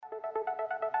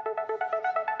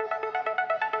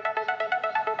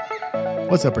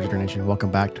What's up, Ridge Runner Nation? Welcome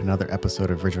back to another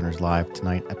episode of Ridge Runners Live.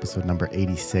 Tonight, episode number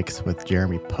 86 with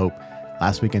Jeremy Pope.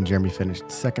 Last weekend, Jeremy finished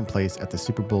second place at the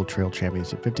Super Bowl Trail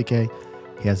Championship 50K.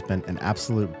 He has been an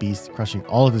absolute beast, crushing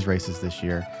all of his races this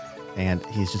year, and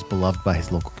he's just beloved by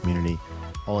his local community.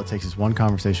 All it takes is one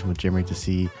conversation with Jeremy to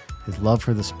see his love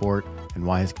for the sport and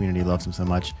why his community loves him so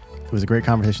much. It was a great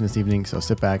conversation this evening, so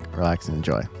sit back, relax, and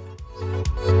enjoy.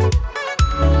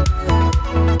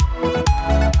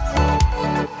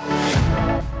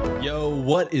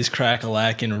 What is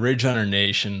crack-a-lackin', Ridge Runner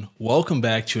Nation? Welcome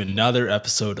back to another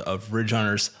episode of Ridge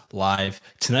Runners Live.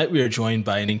 Tonight we are joined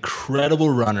by an incredible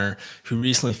runner who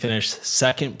recently finished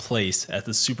second place at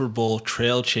the Super Bowl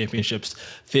Trail Championships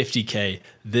 50K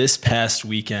this past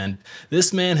weekend.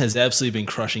 This man has absolutely been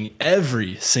crushing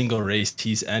every single race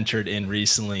he's entered in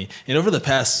recently, and over the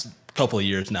past couple of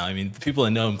years now. I mean, people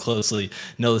that know him closely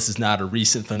know this is not a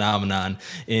recent phenomenon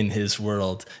in his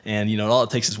world. And, all it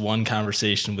takes is one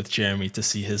conversation with Jeremy to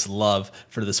see his love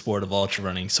for the sport of ultra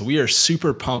running. So we are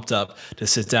super pumped up to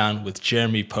sit down with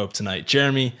Jeremy Pope tonight.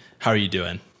 Jeremy, how are you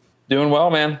doing? Doing well,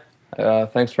 man.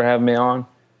 Thanks for having me on.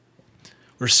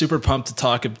 We're super pumped to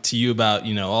talk to you about,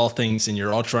 all things in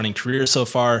your ultra running career so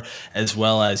far, as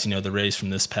well as, the race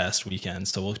from this past weekend.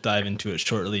 So we'll dive into it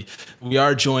shortly. We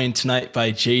are joined tonight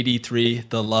by JD3,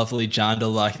 the lovely John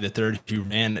Dolaki III, who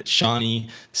ran at Shawnee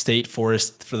State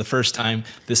Forest for the first time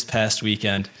this past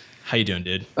weekend. How you doing,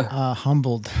 dude?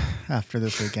 Humbled after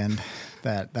this weekend.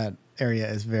 That area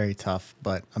is very tough,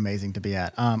 but amazing to be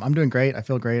at. I'm doing great. I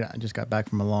feel great. I just got back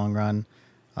from a long run.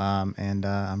 And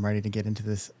I'm ready to get into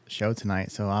this show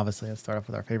tonight. So obviously, let's start off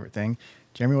with our favorite thing.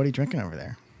 Jeremy, what are you drinking over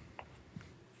there?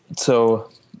 So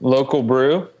local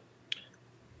brew,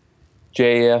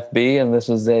 JFB, and this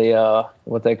is a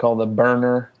what they call the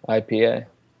Burner IPA.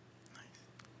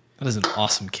 That is an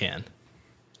awesome can.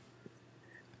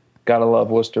 Gotta love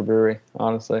Worcester Brewery,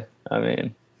 honestly.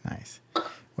 Nice.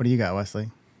 What do you got, Wesley?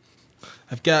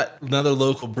 I've got another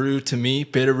local brew to me,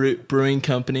 Bitterroot Brewing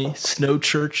Company, Snow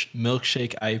Church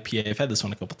Milkshake IPA. I've had this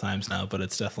one a couple times now, but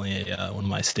it's definitely one of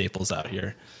my staples out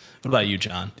here. What about you,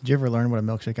 John? Did you ever learn what a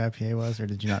milkshake IPA was, or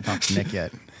did you not talk to Nick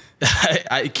yet?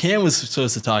 Cam was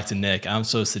supposed to talk to Nick. I'm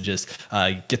supposed to just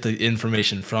get the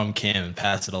information from Cam and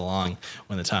pass it along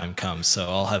when the time comes. So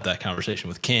I'll have that conversation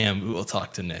with Cam, who will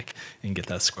talk to Nick and get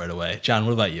that squared away. John,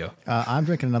 what about you? I'm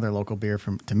drinking another local beer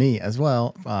to me as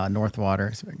well,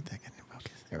 Northwater.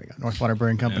 There we go. Northwater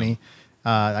Brewing Company.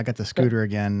 Yeah. I got the Scooter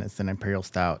again. It's an Imperial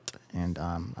Stout, and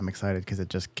I'm excited because it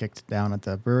just kicked down at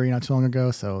the brewery not too long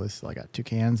ago. So I got 2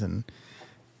 cans, and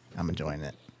I'm enjoying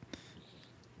it.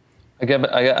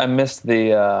 I missed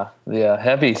the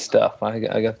heavy stuff. I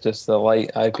got just the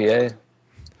light IPA.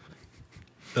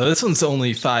 This one's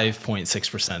only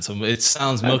 5.6%, so it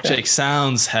sounds milkshake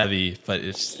sounds heavy, but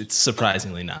it's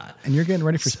surprisingly not. And you're getting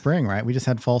ready for spring, right? We just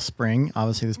had fall spring,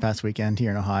 obviously this past weekend here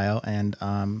in Ohio, and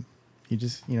you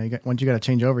just once you got to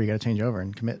change over, you got to change over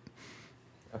and commit.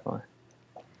 Definitely.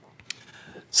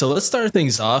 So let's start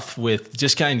things off with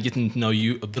just kind of getting to know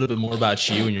you a little bit more about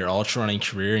you and your ultra running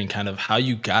career and kind of how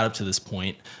you got up to this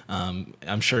point.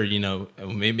 I'm sure,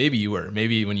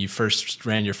 maybe when you first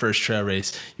ran your first trail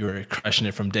race, you were crushing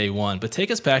it from day one, but take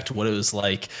us back to what it was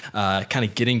like kind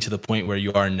of getting to the point where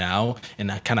you are now and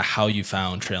kind of how you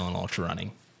found trail and ultra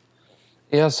running.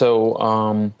 Yeah.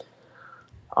 So,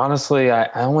 honestly, I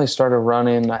only started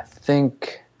running, I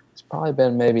think it's probably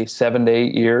been maybe 7 to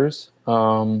 8 years.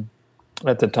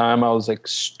 At the time, I was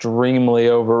extremely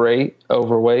overweight.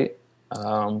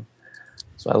 So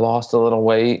I lost a little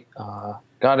weight,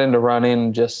 got into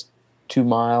running just 2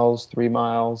 miles, 3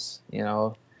 miles,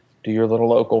 do your little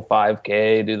local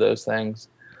 5K, do those things.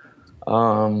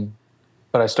 But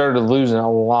I started losing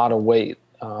a lot of weight.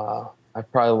 I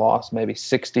probably lost maybe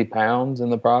 60 pounds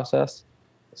in the process.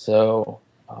 So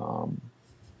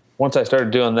once I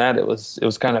started doing that, it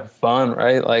was kind of fun,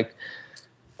 right?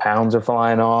 Pounds are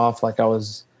flying off. I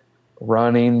was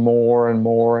running more and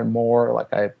more and more.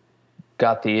 I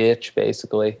got the itch,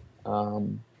 basically.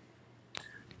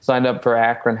 Signed up for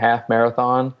Akron half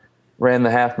marathon, ran the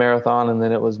half marathon, and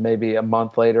then it was maybe a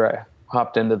month later I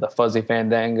hopped into the Fuzzy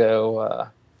Fandango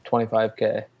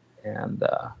 25K and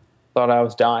thought I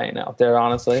was dying out there,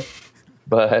 honestly.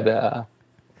 But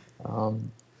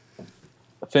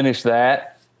finished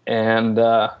that and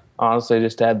honestly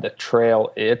just had the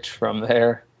trail itch from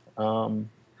there.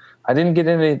 I didn't get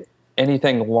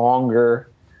anything longer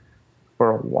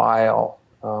for a while.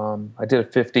 I did a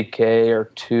 50K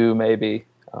or 2 maybe,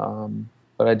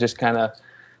 but I just kind of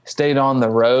stayed on the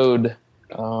road.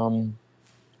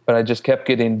 But I just kept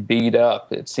getting beat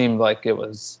up. It seemed like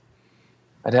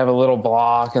I'd have a little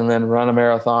block and then run a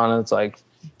marathon, and it's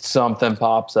something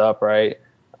pops up, right?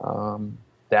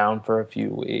 Down for a few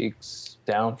weeks,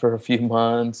 down for a few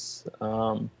months.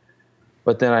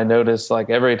 But then I noticed, like,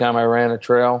 every time I ran a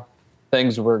trail,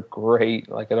 things were great.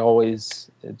 Like,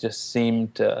 it just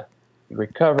seemed to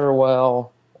recover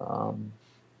well.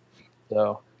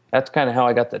 So that's kind of how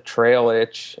I got the trail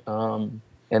itch. And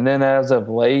then as of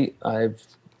late, I've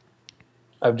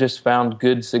just found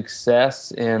good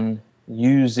success in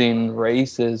using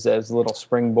races as little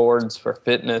springboards for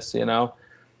fitness,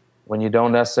 when you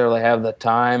don't necessarily have the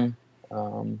time.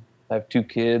 I have 2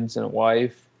 kids and a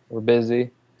wife. We're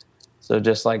busy. So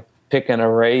just like picking a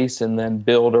race and then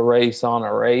build a race on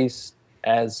a race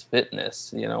as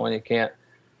fitness, when you can't,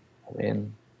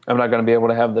 I'm not going to be able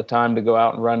to have the time to go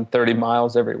out and run 30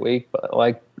 miles every week, but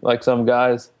like some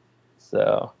guys,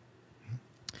 so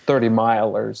 30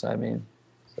 milers,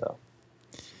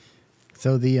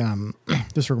 So the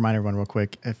just to remind everyone real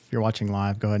quick, if you're watching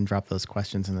live, go ahead and drop those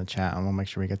questions in the chat, and we'll make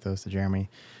sure we get those to Jeremy.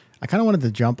 I kind of wanted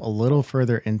to jump a little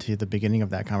further into the beginning of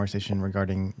that conversation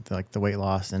regarding the weight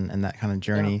loss and that kind of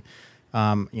journey.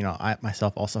 Yeah. I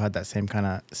myself also had that same kind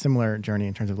of similar journey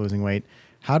in terms of losing weight.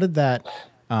 How did that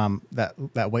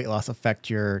weight loss affect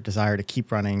your desire to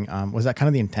keep running? Was that kind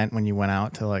of the intent when you went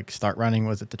out to start running?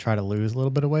 Was it to try to lose a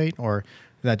little bit of weight, or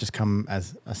did that just come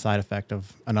as a side effect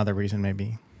of another reason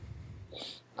maybe?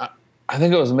 I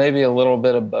think it was maybe a little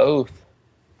bit of both.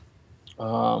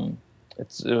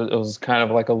 It was kind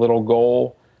of like a little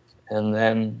goal, and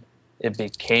then it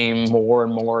became more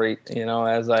and more,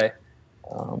 as I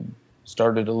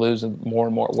started to lose more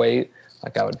and more weight,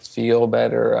 like I would feel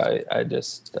better. I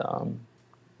just,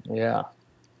 yeah.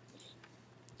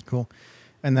 Cool.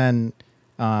 And then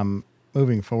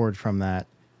moving forward from that,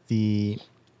 did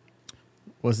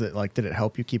it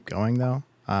help you keep going though?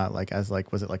 Was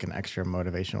it like an extra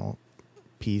motivational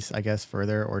piece, I guess,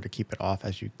 further, or to keep it off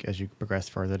as you progress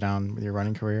further down with your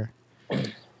running career?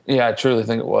 Yeah, I truly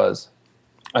think it was.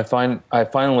 I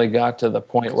finally got to the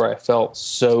point where I felt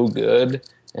so good,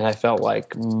 and I felt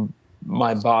like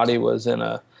my body was in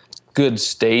a good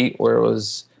state where it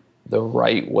was the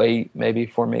right weight maybe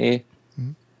for me.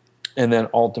 Mm-hmm. And then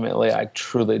ultimately I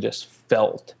truly just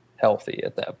felt healthy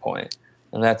at that point.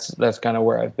 And that's kind of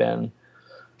where I've been,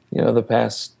 the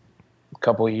past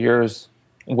couple of years.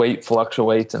 Weight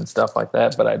fluctuates and stuff like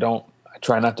that, but I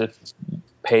try not to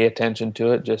pay attention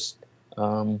to it. Just,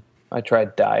 I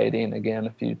tried dieting again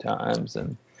a few times,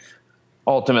 and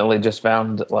ultimately just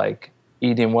found like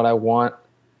eating what I want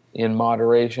in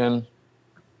moderation,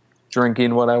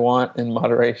 drinking what I want in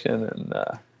moderation, and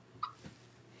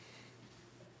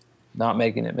not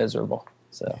making it miserable.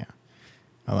 So yeah.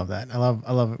 I love that. I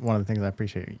love one of the things I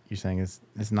appreciate you saying is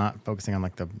not focusing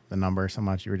on the number so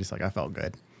much. You were just like, I felt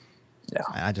good. Yeah.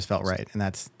 I just felt right. And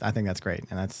I think that's great.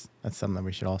 And that's something that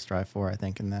we should all strive for, I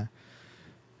think, in the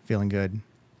feeling good.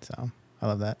 So I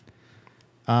love that.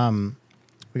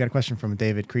 We got a question from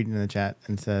David Creedon in the chat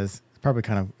and says, it's probably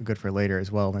kind of good for later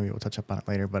as well. Maybe we'll touch up on it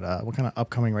later, but what kind of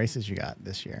upcoming races you got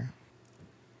this year?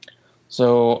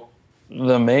 So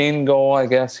the main goal, I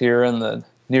guess, here in the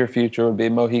near future would be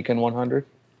Mohican 100.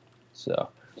 So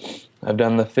I've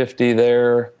done the 50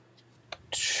 there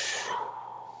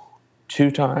 2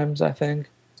 times, I think.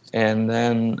 And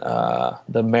then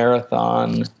the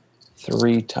marathon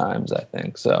 3 times, I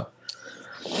think. So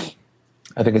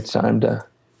I think it's time to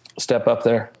step up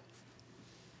there.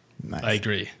 Nice. I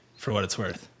agree, for what it's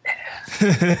worth.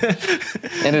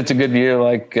 And it's a good year,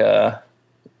 like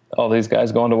all these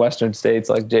guys going to Western states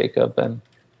like Jacob and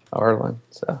Arlen.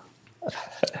 So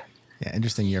yeah,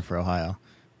 interesting year for Ohio.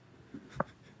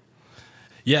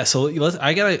 Yeah, so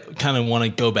I gotta kind of want to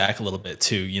go back a little bit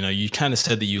too. You kind of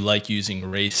said that you like using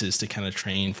races to kind of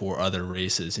train for other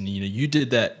races, and you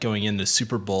did that going into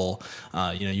Super Bowl.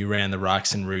 You ran the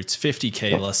Rocks and Roots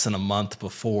 50K less than a month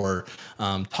before.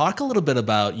 Talk a little bit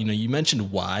about you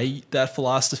mentioned why that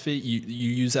philosophy you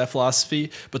use that philosophy,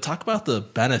 but talk about the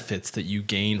benefits that you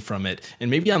gain from it,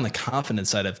 and maybe on the confidence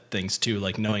side of things too,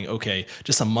 like knowing, okay,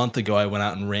 just a month ago I went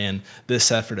out and ran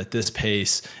this effort at this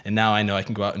pace, and now I know I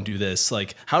can go out and do this.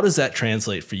 Like, how does that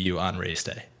translate for you on race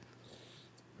day?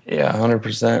 Yeah,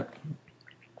 100%.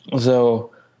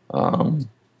 So,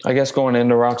 I guess going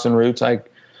into Rocks and Roots, I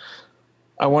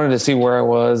wanted to see where I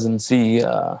was and see,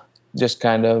 just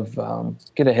kind of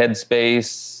get a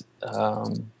headspace,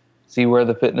 see where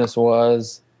the fitness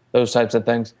was, those types of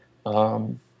things.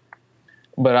 But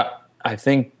I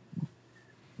think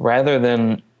rather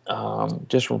than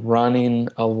just running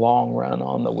a long run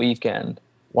on the weekend,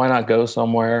 why not go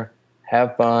somewhere,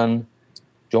 have fun,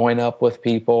 join up with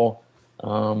people,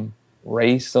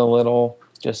 race a little,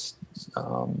 just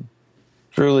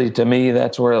truly, to me,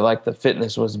 that's where like the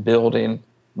fitness was building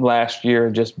last year,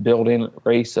 just building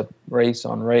race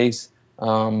on race,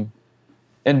 and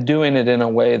doing it in a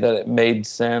way that it made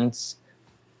sense,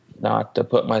 not to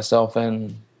put myself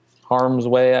in harm's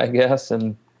way, I guess,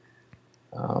 and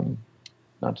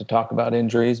not to talk about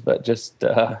injuries, but just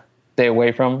stay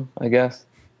away from them, I guess.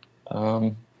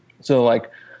 So like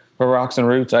for Rocks and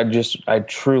Roots, I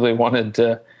truly wanted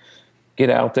to get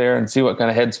out there and see what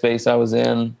kind of headspace I was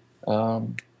in,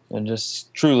 and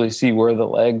just truly see where the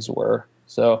legs were.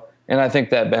 So, and I think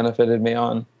that benefited me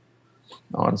on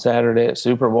Saturday at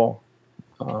Super Bowl.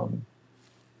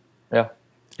 Yeah.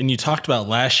 And you talked about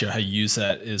last year how you use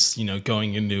that as,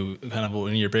 going into kind of one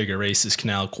of your bigger races,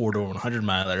 Canal Corridor 100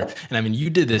 miler. And I mean,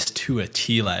 you did this to a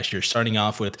T last year, starting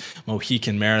off with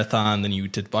Mohican Marathon, then you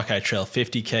did Buckeye Trail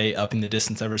 50K, upping the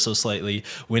distance ever so slightly,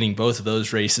 winning both of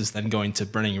those races, then going to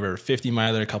Burning River 50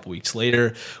 miler a couple weeks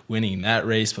later, winning that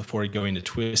race before going to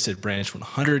Twisted Branch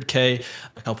 100K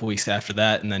a couple weeks after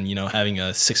that, and then, having a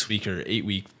 6-week or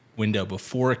 8-week window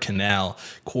before Canal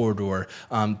Corridor.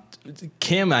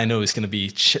 Cam, I know, is going to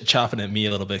be chopping at me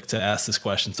a little bit to ask this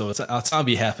question, so it's on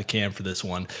behalf of Cam for this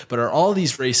one. But are all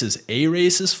these races A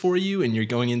races for you, and you're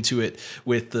going into it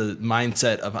with the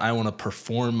mindset of I want to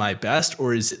perform my best,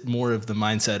 or is it more of the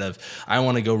mindset of I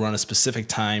want to go run a specific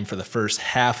time for the first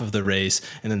half of the race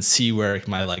and then see where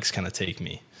my legs kind of take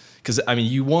me? Because I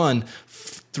mean, you won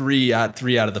three out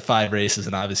of the 5 races,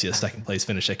 and obviously a second place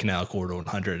finish at Canal Corridor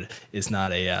 100 is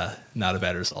not a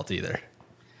bad result either.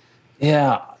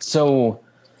 Yeah. So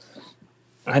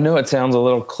I know it sounds a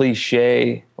little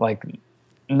cliche, like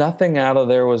nothing out of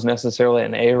there was necessarily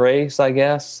an A race, I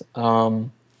guess. So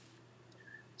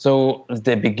at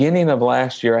the beginning of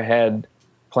last year, I had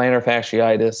plantar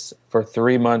fasciitis for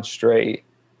 3 months straight,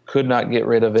 could not get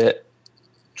rid of it.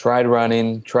 Tried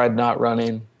running, tried not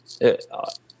running.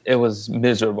 It was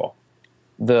miserable.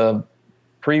 The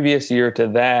previous year to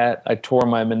that, I tore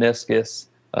my meniscus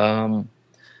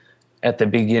at the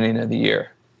beginning of the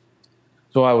year.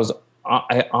 So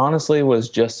I honestly was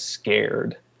just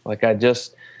scared. Like I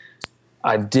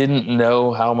didn't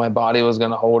know how my body was going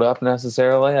to hold up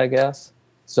necessarily, I guess.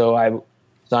 So I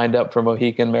signed up for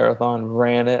Mohican Marathon,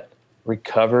 ran it,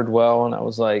 recovered well. And I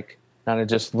was like kind of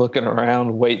just looking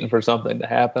around, waiting for something to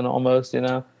happen almost,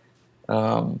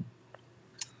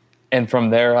 and from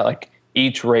there, like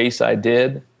each race I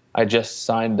did, I just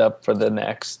signed up for the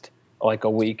next, like a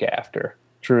week after.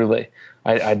 Truly,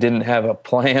 I didn't have a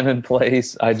plan in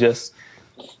place. I just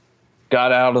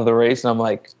got out of the race, and I'm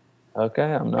like,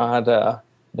 okay, I'm not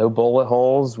no bullet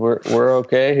holes. We're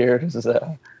okay here.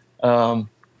 So,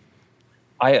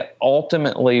 I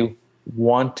ultimately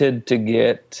wanted to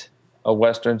get a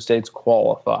Western States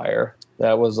qualifier.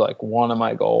 That was like one of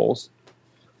my goals.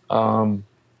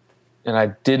 And I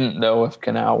didn't know if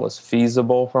Canal was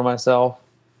feasible for myself.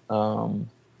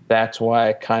 That's why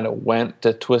I kind of went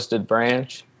to Twisted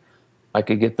Branch. I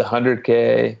could get the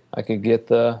 100K, I could get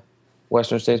the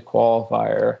Western States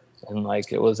qualifier, and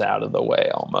like it was out of the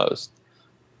way almost.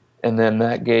 And then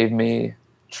that gave me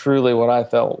truly what I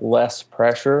felt less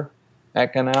pressure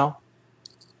at Canal.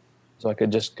 So I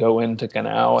could just go into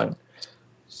Canal and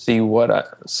see what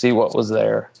was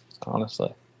there,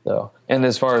 honestly. So, and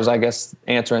as far as I guess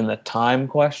answering the time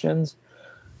questions,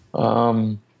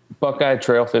 Buckeye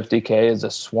Trail 50K is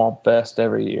a swamp fest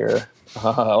every year.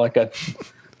 Like a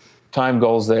time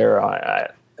goals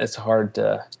there, it's hard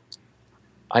to.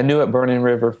 I knew at Burning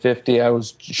River 50 I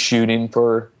was shooting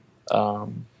for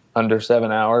under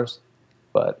 7 hours,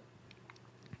 but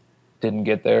didn't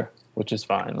get there, which is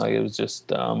fine. Like it was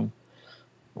just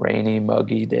rainy,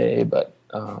 muggy day, but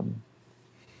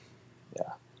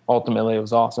yeah, ultimately it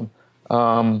was awesome.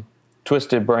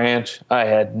 Twisted Branch, I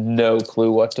had no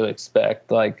clue what to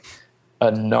expect. Like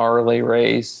a gnarly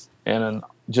race and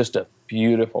just a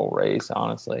beautiful race,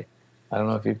 honestly. I don't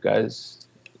know if you guys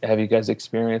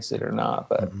experienced it or not,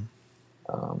 but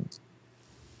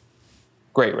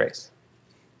great race.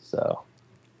 So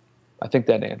I think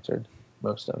that answered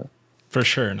most of it. For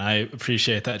sure. And I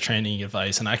appreciate that training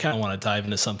advice. And I kind of want to dive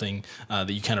into something that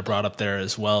you kind of brought up there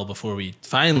as well before we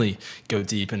finally go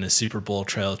deep into Super Bowl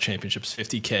Trail Championships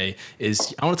 50K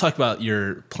is I want to talk about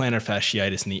your plantar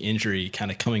fasciitis and the injury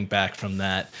kind of coming back from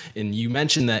that. And you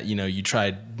mentioned that, you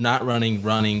tried not running.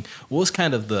 What was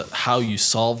kind of how you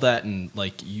solved that? And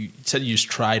like you said, you just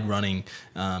tried running,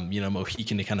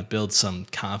 Mohican to kind of build some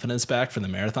confidence back for the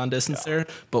marathon distance there.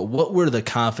 But what were the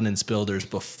confidence builders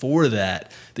before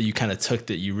that you kind of took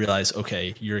that you realize,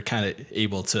 okay, you're kind of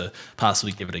able to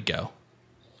possibly give it a go?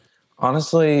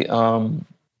 Honestly,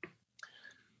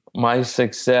 my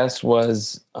success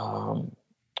was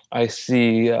I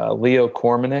see Leo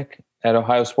Kormanek at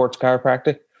Ohio Sports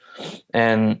Chiropractic.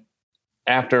 And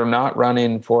after not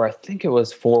running for, I think it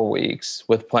was 4 weeks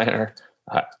with plantar,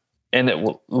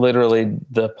 and literally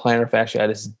the plantar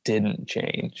fasciitis didn't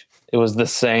change. It was the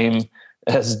same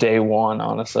as day one,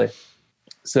 honestly.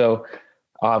 So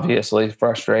obviously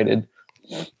frustrated.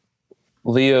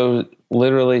 Leo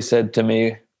literally said to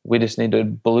me, we just need to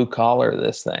blue collar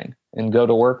this thing and go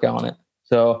to work on it.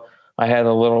 So I had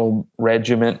a little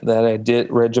regimen that I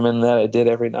did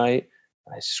every night.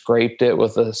 I scraped it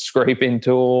with a scraping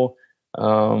tool,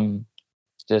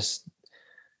 just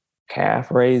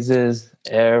calf raises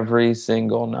every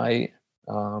single night.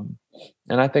 And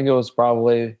I think it was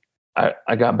probably,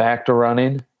 I got back to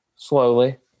running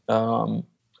slowly.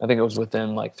 I think it was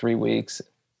within like 3 weeks.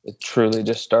 It truly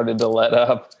just started to let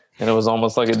up, and it was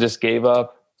almost like it just gave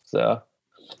up. So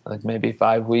like maybe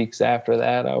 5 weeks after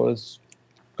that, I was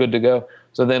good to go.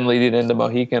 So then leading into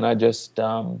Mohican, I just,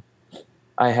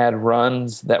 I had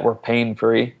runs that were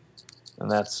pain-free,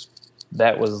 and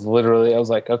that was literally, I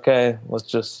was like, okay,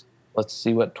 let's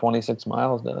see what 26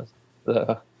 miles does.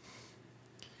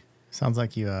 Sounds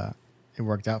like you, it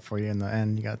worked out for you in the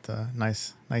end. You got the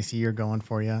nice year going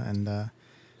for you. And,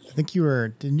 I think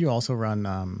didn't you also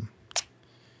run,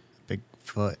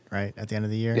 Bigfoot, right? At the end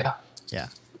of the year? Yeah. Yeah.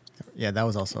 Yeah. That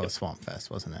was also a Swamp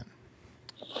Fest, wasn't it?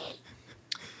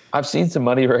 I've seen some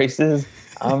muddy races.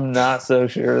 I'm not so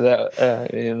sure that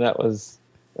that was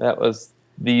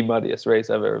the muddiest race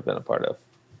I've ever been a part of.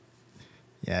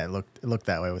 Yeah, it looked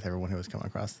that way with everyone who was coming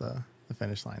across the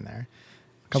finish line there.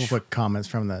 A couple quick comments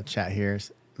from the chat here.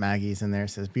 Maggie's in there,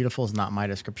 says, "Beautiful is not my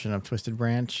description of Twisted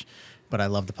Branch, but I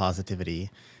love the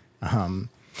positivity." And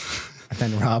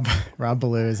then Rob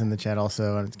Ballou is in the chat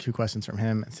also, and 2 questions from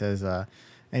him. It says,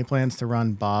 any plans to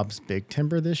run Bob's Big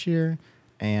Timber this year?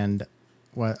 And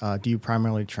what do you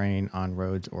primarily train on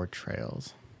roads or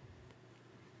trails?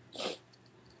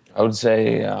 I would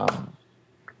say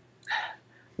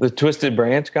the Twisted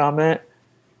Branch comment,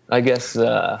 I guess,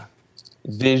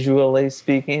 visually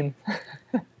speaking.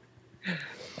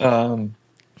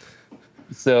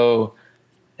 So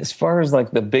as far as like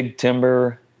the Big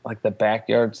Timber, like the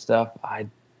backyard stuff, I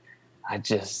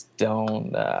just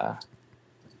don't,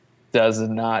 does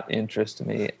not interest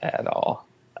me at all.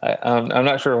 I'm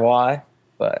not sure why,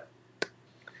 but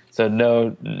so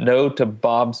no to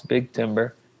Bob's Big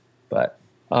Timber. But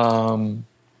what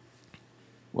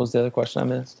was the other question I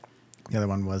missed? The other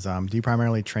one was, do you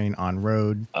primarily train on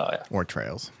road or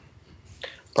trails?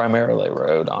 Primarily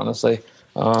road, honestly.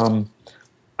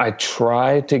 I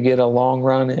try to get a long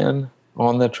run in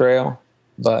on the trail,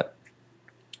 but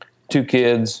 2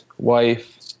 kids,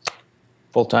 wife,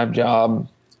 full-time job,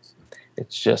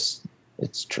 it's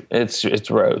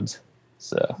roads.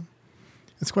 So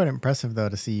it's quite impressive though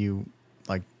to see you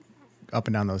like up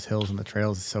and down those hills and the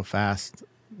trails so fast,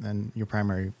 and your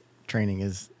primary training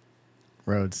is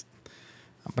roads.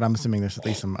 But I'm assuming there's at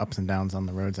least some ups and downs on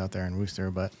the roads out there in Worcester,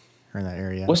 or in that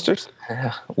area. Worcester's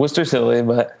hilly,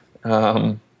 but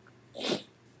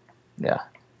yeah.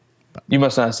 You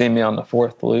must not have seen me on the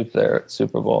 4th loop there at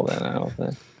Super Bowl then, I don't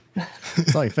think.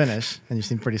 Saw you finish, and you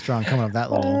seem pretty strong coming up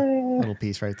that little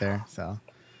piece right there. So,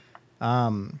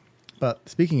 but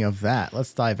speaking of that,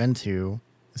 let's dive into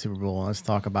the Super Bowl and let's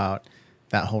talk about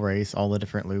that whole race, all the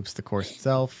different loops, the course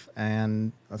itself,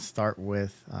 and let's start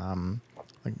with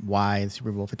like why the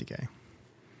Super Bowl 50K.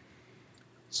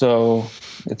 So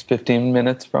it's 15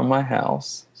 minutes from my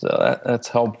house, so that's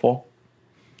helpful.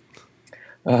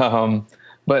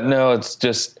 But no, it's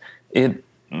just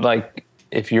like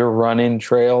if you're running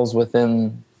trails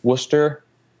within Worcester,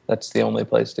 that's the only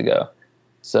place to go.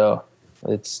 So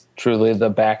it's truly the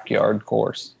backyard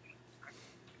course.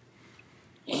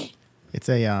 It's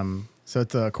so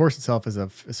the course itself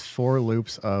is 4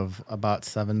 loops of about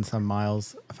 7 some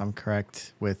miles, if I'm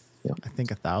correct, with I think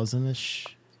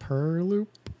 1,000-ish per loop.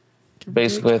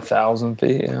 Basically 1,000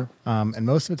 feet, yeah. And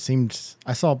most of it seemed,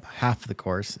 I saw half of the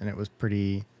course and it was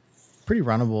pretty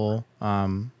runnable.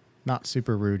 Not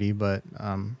super rooty, but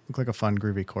looked like a fun,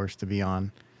 groovy course to be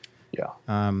on. Yeah.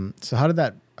 So how did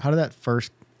that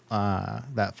first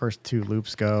 2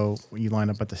 loops go? You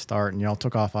lined up at the start and y'all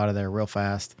took off out of there real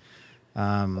fast.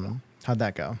 How'd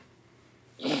that go?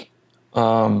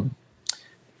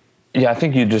 Yeah, I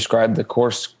think you described the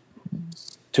course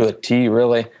to a T,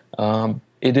 really.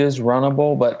 It is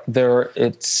runnable, but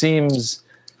it seems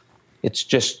it's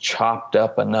just chopped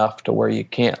up enough to where you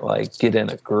can't like get in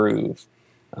a groove.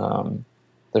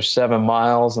 There's 7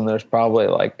 miles and there's probably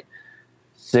like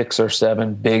 6 or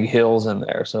 7 big hills in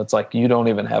there. So it's like you don't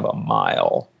even have a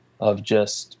mile of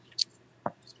just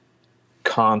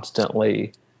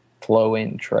constantly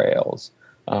flowing trails.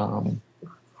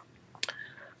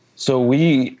 So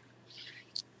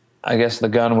I guess the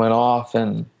gun went off,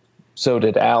 and so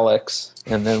did Alex.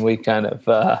 And then we kind of,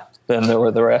 then there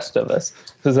were the rest of us.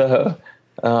 So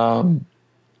I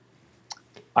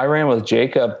ran with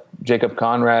Jacob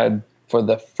Conrad for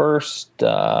the first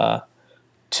 2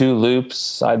 loops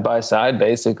side by side,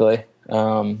 basically.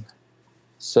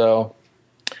 So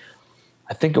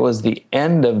I think it was the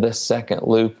end of the second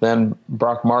loop. Then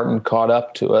Brock Martin caught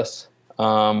up to us.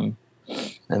 And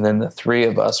then the 3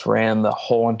 of us ran the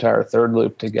whole entire third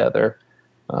loop together.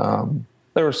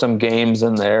 There were some games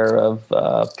in there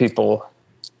of people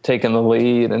taking the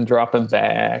lead and dropping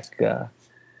back.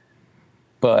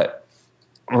 But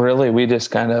really, we just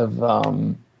kind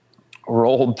of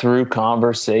rolled through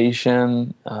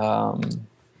conversation,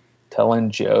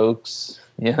 telling jokes,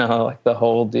 like the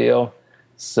whole deal.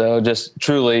 So just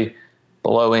truly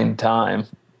blowing time,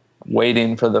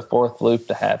 waiting for the 4th loop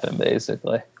to happen,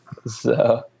 basically.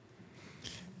 So,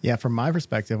 yeah, from my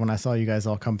perspective, when I saw you guys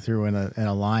all come through in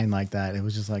a line like that, it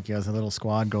was just like you guys had little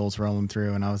squad goals rolling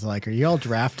through, and I was like, "Are you all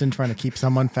drafting, trying to keep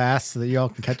someone fast so that you all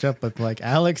can catch up with like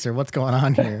Alex, or what's going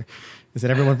on here? Is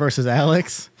it everyone versus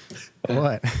Alex, or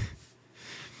what?"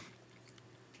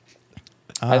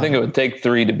 I think it would take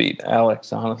 3 to beat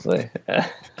Alex, honestly.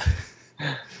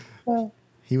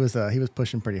 He was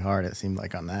pushing pretty hard, it seemed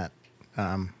like, on that.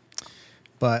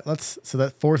 But so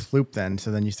that 4th loop then,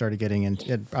 so then you started getting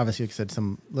into, obviously, like you said,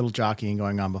 some little jockeying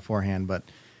going on beforehand, but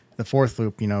the 4th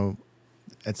loop,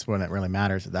 it's when it really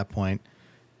matters at that point.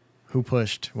 Who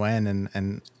pushed when,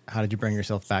 and how did you bring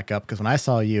yourself back up? Because when I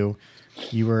saw you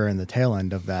were in the tail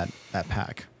end of that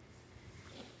pack.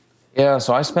 Yeah,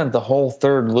 so I spent the whole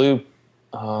 3rd loop,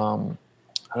 I'm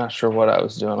not sure what I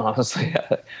was doing, honestly.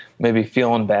 Maybe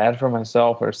feeling bad for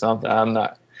myself or something. I'm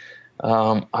not.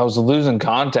 I was losing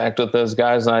contact with those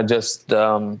guys, and I just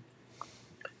kind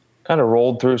of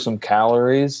rolled through some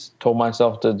calories, told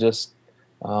myself to just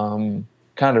kind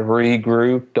of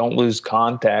regroup, don't lose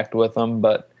contact with them,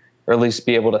 or at least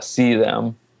be able to see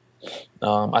them.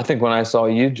 I think when I saw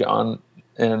you, John,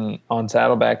 on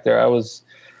Saddleback there, I was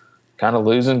kind of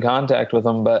losing contact with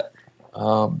them, but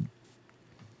I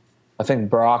think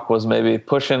Brock was maybe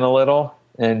pushing a little,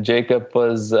 and Jacob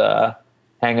was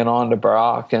hanging on to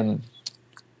Brock, and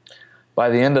by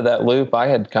the end of that loop, I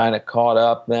had kind of caught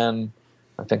up. Then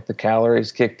I think the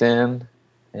calories kicked in,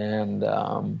 and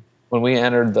when we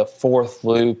entered the 4th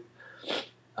loop,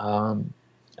 I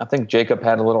think Jacob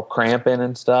had a little cramping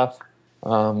and stuff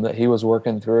that he was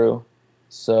working through.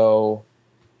 So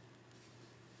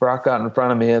Brock got in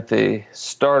front of me at the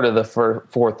start of the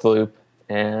 4th loop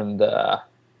and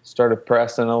started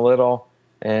pressing a little,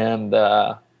 and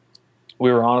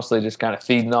we were honestly just kind of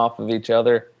feeding off of each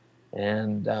other.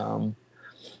 And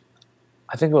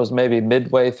I think it was maybe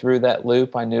midway through that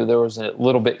loop, I knew there was a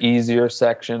little bit easier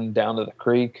section down to the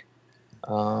creek.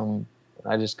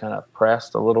 I just kind of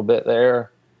pressed a little bit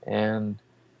there, and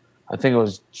I think it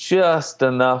was just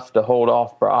enough to hold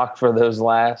off Brock for those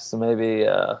last maybe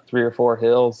 3 or 4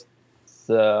 hills.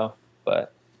 So,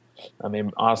 but I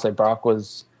mean, honestly, Brock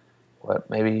was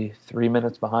maybe 3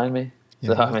 minutes behind me.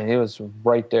 Yeah, so I mean, he was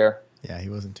right there. Yeah, he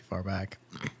wasn't too far back.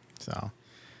 So,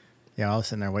 yeah, I was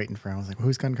sitting there waiting for him. I was like,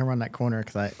 who's going to come around that corner?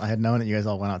 Because I had known that you guys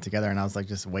all went out together, and I was like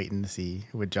just waiting to see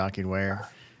who would jockey where.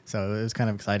 So it was kind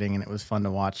of exciting, and it was fun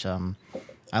to watch.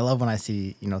 I love when I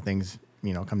see, things,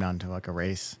 come down to like a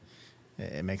race.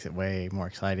 It makes it way more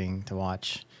exciting to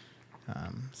watch.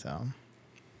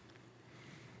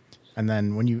 And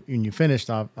then when you finished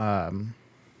off, how'd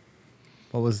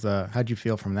you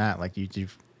feel from that? Like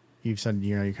you've said,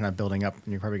 you're kind of building up,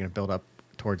 and you're probably going to build up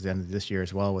towards the end of this year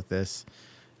as well with this.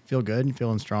 Feel good and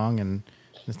feeling strong and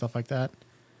stuff like that?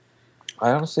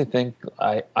 I honestly think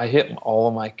I hit all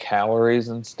of my calories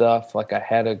and stuff. Like I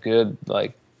had a good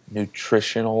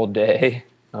nutritional day.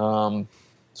 So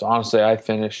honestly, I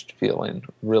finished feeling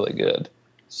really good.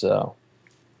 So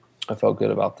I felt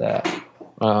good about that.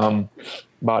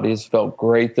 Bodies felt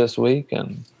great this week.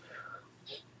 And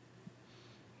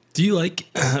do you like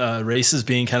races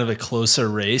being kind of a closer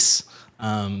race?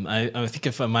 I think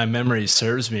if my memory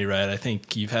serves me right, I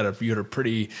think you had a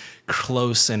pretty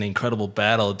close and incredible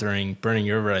battle during Burning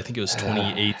River. I think it was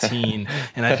 2018.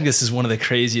 And I think this is one of the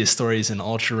craziest stories in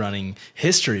ultra running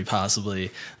history,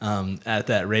 possibly, at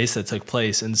that race that took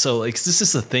place. And so, is this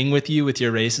just a thing with you, with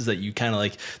your races, that you kind of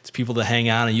like people to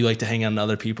hang on, and you like to hang on to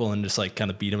other people and just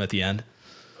kind of beat them at the end?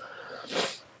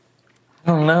 I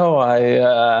don't know.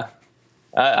 I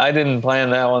didn't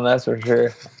plan that one, that's for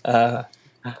sure.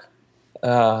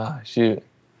 Shoot.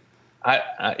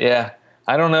 I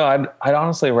don't know. I'd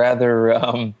honestly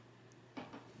rather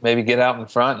maybe get out in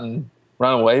front and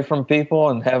run away from people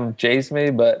and have them chase me,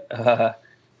 but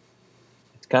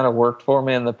it's kind of worked for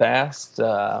me in the past,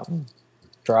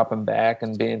 dropping back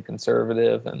and being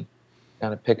conservative and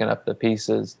kind of picking up the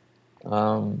pieces. I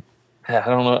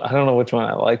don't know which one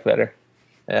I like better.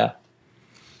 Yeah.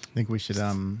 I think we should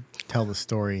tell the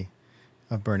story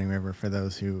of Burning River for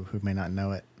those who may not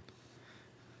know it.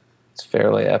 It's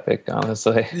fairly epic,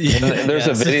 honestly. Yeah, and there's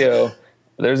a video.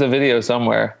 There's a video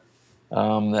somewhere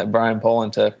that Brian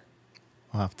Poland took.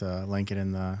 I'll have to link it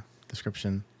in the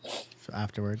description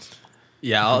afterwards.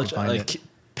 Yeah, I'll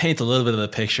paint a little bit of the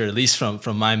picture, at least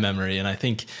from my memory. And I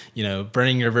think,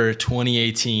 Burning River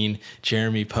 2018,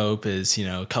 Jeremy Pope is,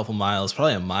 a couple miles,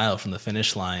 probably a mile from the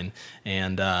finish line.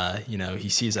 And, he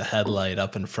sees a headlight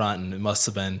up in front, and it must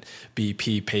have been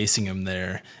BP pacing him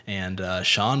there. And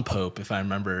Sean Pope, if I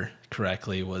remember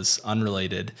correctly, was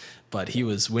unrelated, but he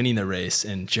was winning the race,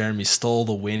 and Jeremy stole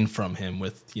the win from him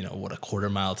with, a quarter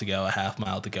mile to go, a half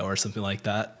mile to go, or something like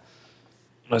that.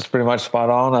 That's pretty much spot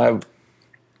on. I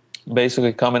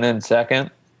basically coming in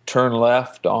second, turn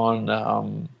left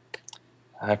on,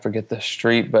 I forget the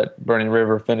street, but Burning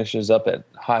River finishes up at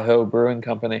Hi Ho Brewing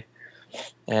Company.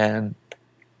 And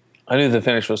I knew the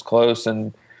finish was close,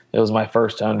 and it was my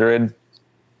first 100,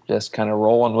 just kind of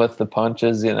rolling with the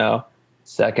punches,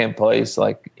 second place,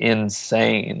 like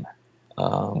insane.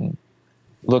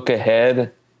 Look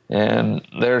ahead, and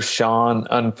there's Sean,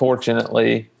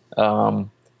 unfortunately,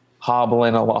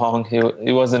 hobbling along.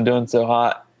 He wasn't doing so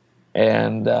hot.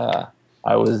 And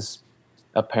I was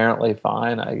apparently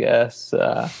fine, I guess.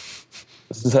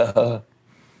 So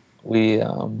we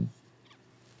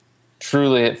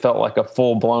truly, it felt like a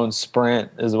full-blown sprint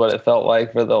is what it felt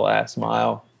like for the last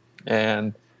mile.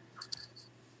 And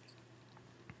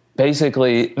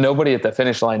basically, nobody at the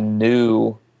finish line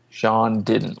knew Sean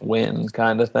didn't win,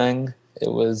 kind of thing.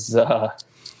 It was a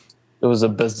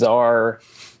bizarre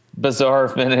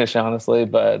finish, honestly,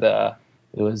 but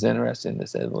it was interesting to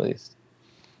say the least.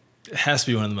 It has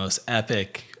to be one of the most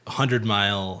epic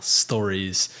 100-mile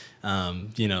stories,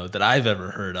 that I've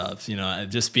ever heard of.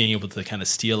 Just being able to kind of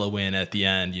steal a win at the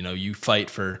end. You fight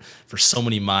for so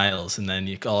many miles, and then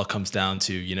it all comes down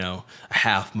to a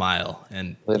half mile,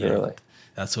 and literally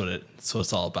that's what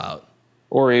it's all about.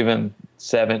 Or even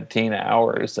 17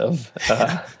 hours of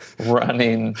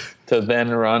running to then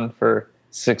run for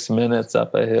 6 minutes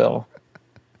up a hill.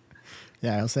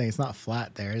 Yeah, I was saying it's not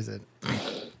flat there, is it?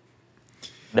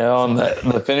 No, and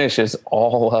the finish is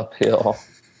all uphill.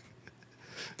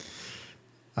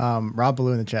 Rob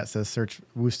Ballou in the chat says, search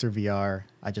Wooster VR.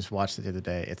 I just watched it the other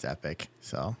day. It's epic.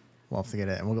 So we'll have to get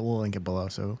it. And we'll link it below.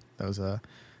 So those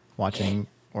watching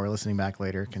or listening back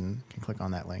later can click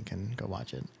on that link and go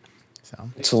watch it.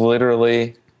 So it's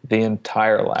literally the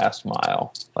entire last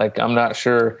mile. Like, I'm not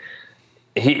sure.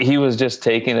 He was just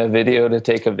taking a video to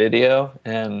take a video,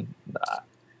 and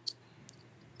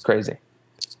it's crazy.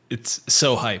 It's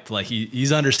so hype. Like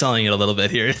he's underselling it a little bit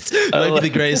here. It might be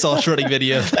the greatest all-shorting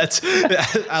video that's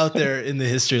out there in the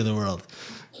history of the world.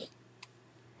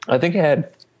 I think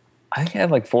it had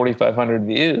like 4,500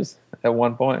 views at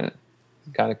one point.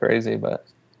 Kind of crazy, but.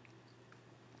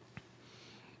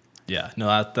 Yeah,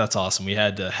 no, that's awesome. We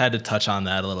had to touch on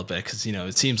that a little bit because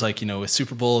it seems like with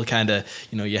Super Bowl kind of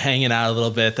you're hanging out a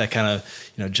little bit, that kind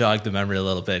of jogged the memory a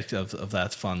little bit of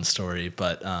that fun story.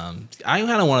 But I kind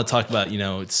of want to talk about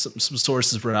some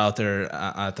sources were out there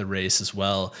at the race as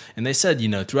well, and they said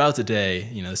throughout the day,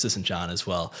 this isn't John as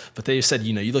well, but they said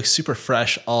you look super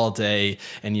fresh all day,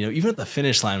 and even at the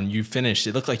finish line when you finished,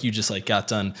 it looked like you just got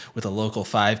done with a local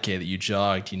 5K that you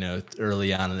jogged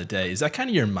early on in the day. Is that kind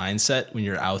of your mindset when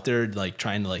you're out there?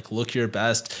 Trying to look your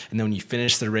best, and then when you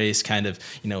finish the race, kind of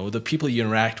the people you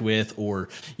interact with, or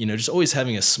just always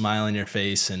having a smile on your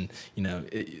face, and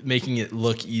making it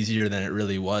look easier than it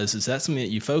really was. Is that something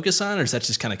that you focus on, or does that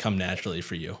just kind of come naturally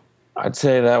for you? I'd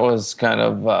say that was kind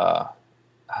of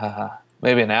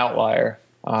maybe an outlier,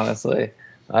 honestly.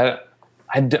 I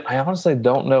honestly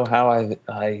don't know how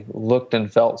I looked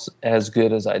and felt as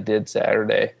good as I did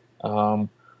Saturday.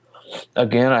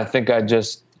 Again, I think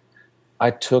I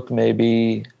took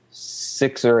maybe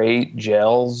 6 or 8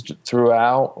 gels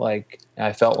throughout.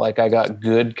 I felt like I got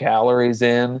good calories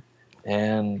in,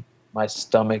 and my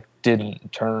stomach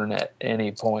didn't turn at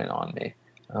any point on me,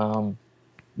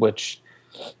 which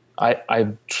I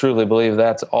truly believe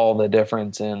that's all the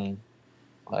difference in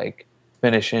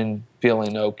finishing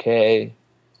feeling okay,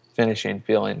 finishing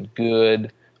feeling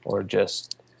good, or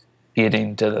just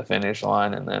getting to the finish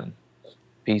line and then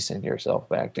piecing yourself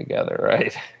back together,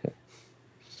 right?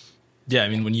 Yeah, I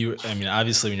mean,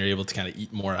 obviously when you're able to kind of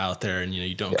eat more out there and,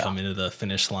 you don't come into the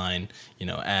finish line,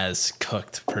 as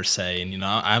cooked per se. And,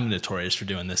 I'm notorious for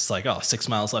doing this, like, 6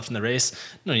 miles left in the race.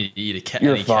 No need to eat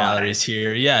any calories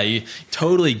here. Yeah, you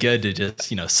totally good to just,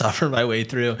 suffer my way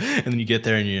through. And then you get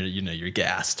there and you're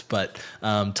gassed. But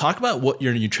talk about what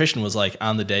your nutrition was like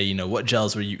on the day. What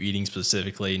gels were you eating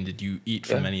specifically? And did you eat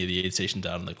from any of the aid stations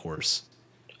out on the course?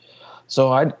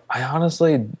 So I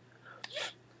honestly,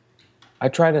 I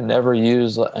try to never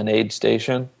use an aid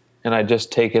station, and I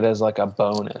just take it as like a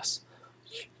bonus.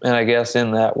 And I guess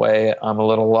in that way, I'm a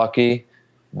little lucky.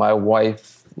 My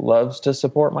wife loves to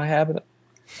support my habit.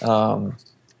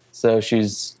 So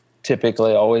she's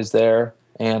typically always there,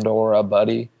 and or a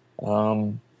buddy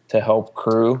to help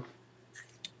crew.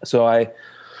 So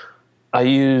I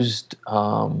used,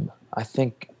 I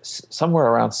think somewhere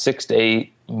around 6 to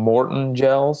 8 Morton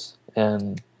gels.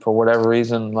 And for whatever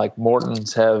reason, like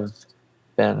Mortons have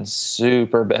been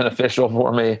super beneficial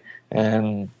for me,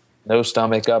 and no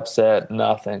stomach upset,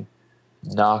 nothing.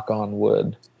 Knock on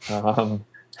wood.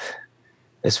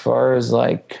 As far as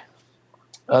like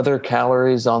other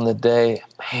calories on the day,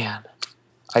 man,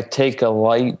 I take a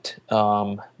light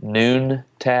noon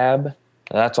tab.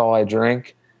 That's all I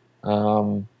drink.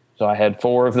 So I had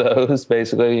 4 of those,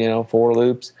 basically, 4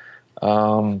 loops.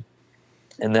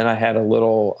 And then I had a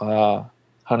little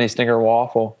honey stinger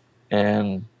waffle,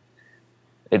 and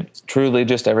it truly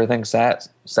just everything sat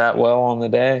well on the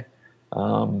day.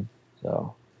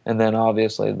 So, and then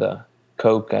obviously the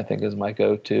Coke, I think, is my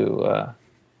go-to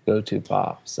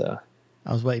pop. So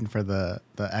I was waiting for the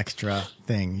extra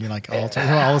thing. You're like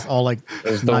all like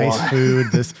nice one. Food,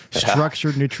 this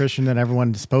structured nutrition that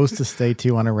everyone's supposed to stay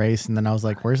to on a race. And then I was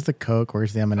like, where's the Coke?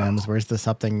 Where's the M&Ms? Where's the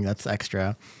something that's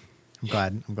extra?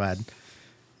 I'm glad.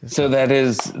 So that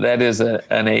is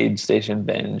an aid station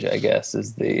binge, I guess,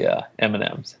 is the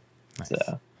M&Ms. Nice.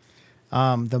 So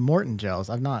the Morton gels,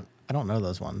 I don't know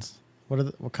those ones.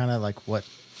 What kind of like, what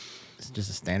is it, just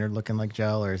a standard looking like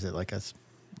gel, or is it like I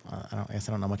guess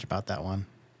I don't know much about that one.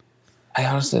 I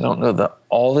honestly don't know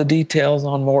all the details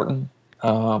on Morton.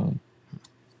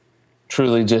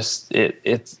 Truly just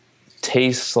it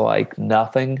tastes like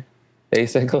nothing,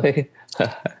 basically.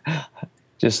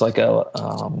 Just like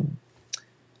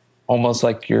almost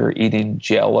like you're eating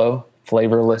Jell-O,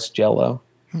 flavorless Jell-O.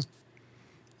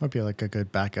 Might be like a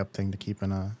good backup thing to keep in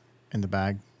the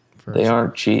bag. They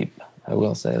aren't cheap, I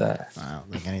will say that. I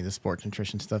don't think any of the sports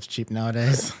nutrition stuff's cheap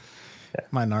nowadays. Yeah.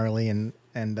 My gnarly and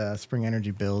Spring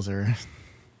Energy bills are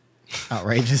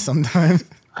outrageous sometimes.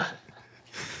 I'm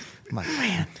like,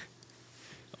 man.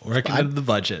 Working into the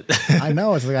budget. I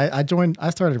know. It's like I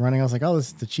started running. I was like, oh, this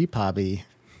is the cheap hobby.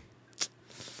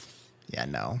 Yeah,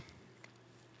 no.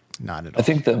 Not at all. I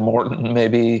think the Morton,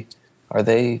 maybe, are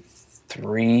they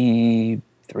 $3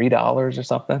 or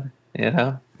something?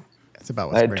 It's about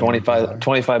what I had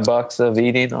 $25 of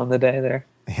eating on the day there.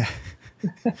 Yeah.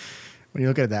 When you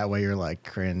look at it that way, you're like,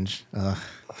 cringe. But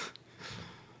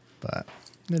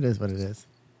it is what it is.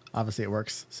 Obviously, it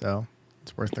works, so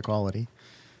it's worth the quality.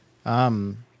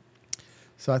 So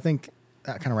I think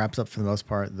that kind of wraps up for the most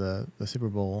part the Super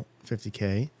Bowl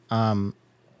 50K. I know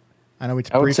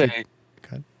I would say,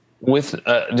 with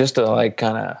just to like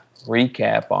kind of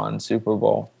recap on Super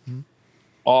Bowl,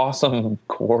 awesome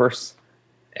course,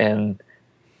 and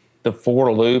the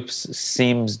 4 loops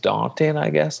seems daunting, I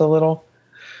guess, a little.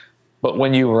 But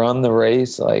when you run the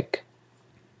race, like,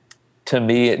 to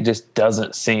me, it just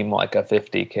doesn't seem like a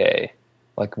 50K.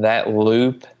 Like, that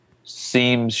loop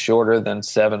seems shorter than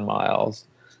 7 miles.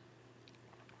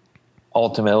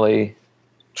 Ultimately,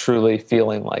 truly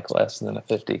feeling like less than a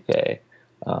 50K.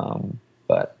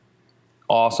 But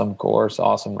awesome course,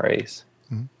 awesome race.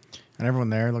 Mm-hmm. And everyone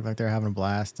there looked like they were having a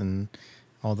blast, and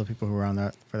all the people who were on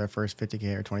that for their first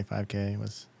 50K or 25K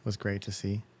was great to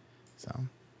see. So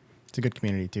it's a good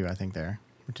community too, I think, there,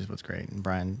 which is what's great. And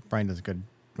Brian does a good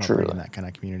job bringing that kind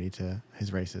of community to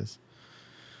his races.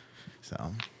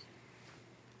 So,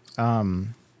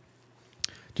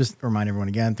 just remind everyone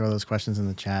again, throw those questions in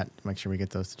the chat. Make sure we get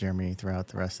those to Jeremy throughout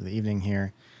the rest of the evening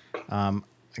here. I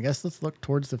guess let's look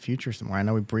towards the future some more. I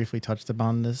know we briefly touched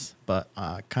upon this, but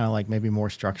kind of like maybe more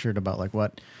structured about like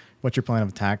what's your plan of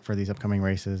attack for these upcoming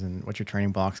races and what your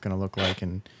training block's going to look like,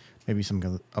 and maybe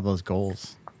some of those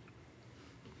goals.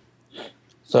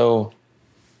 So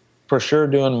for sure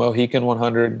doing Mohican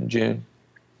 100 in June.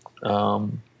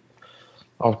 I'll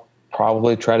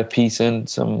probably try to piece in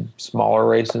some smaller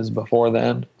races before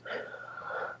then.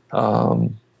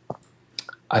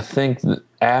 I think that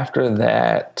after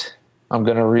that, I'm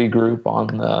going to regroup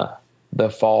on the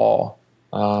fall.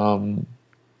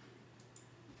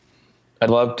 I'd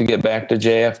love to get back to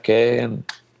JFK and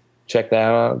check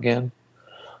that out again.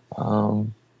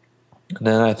 And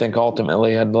then I think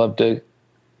ultimately I'd love to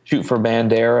shoot for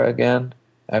Bandera again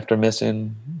after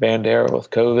missing Bandera with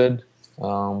COVID.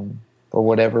 For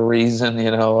whatever reason,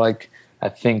 like I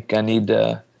think I need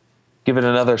to give it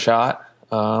another shot.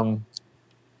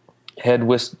 Head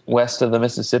west of the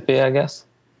Mississippi, I guess.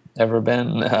 Never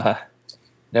been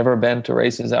to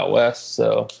races out west,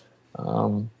 so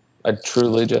I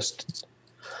truly just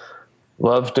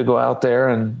love to go out there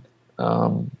and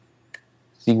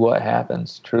see what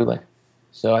happens. Truly,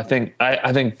 so I think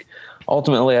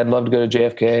ultimately I'd love to go to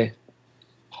JFK,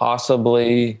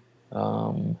 possibly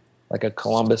like a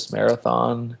Columbus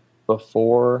Marathon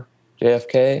before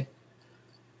JFK,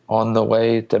 on the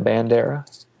way to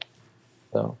Bandera.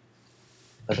 So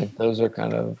I think those are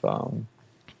kind of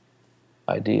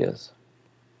ideas.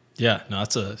 Yeah, no,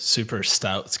 that's a super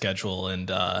stout schedule. And,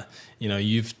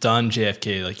 you've done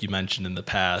JFK, like you mentioned in the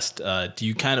past. Do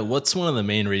you what's one of the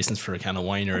main reasons for kind of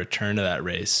wanting to return to that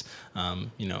race,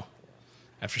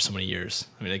 after so many years?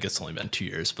 I mean, I guess it's only been 2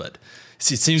 years, but it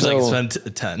seems like it's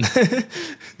been 10.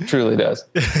 Truly does.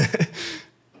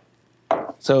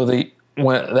 So that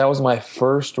was my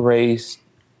first race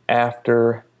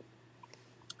after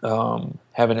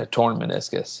having a torn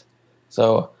meniscus.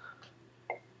 So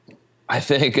I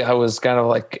think I was kind of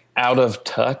like out of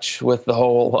touch with the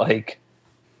whole like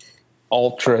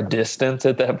ultra distance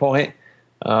at that point.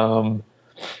 My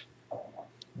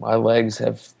legs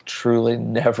have truly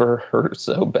never hurt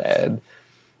so bad.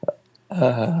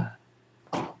 That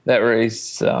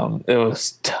race, it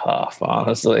was tough,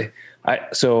 honestly. I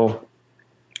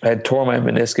had tore my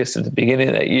meniscus at the beginning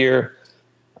of that year.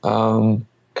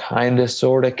 Kind of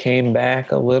sort of came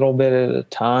back a little bit at a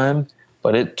time,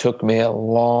 but it took me a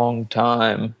long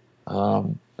time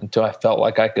until I felt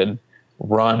like I could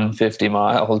run 50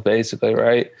 miles basically,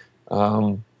 right?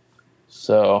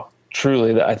 So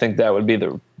truly, I think that would be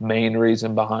the main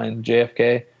reason behind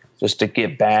JFK, just to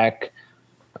get back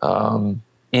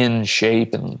in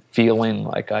shape and feeling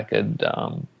like I could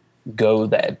go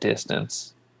that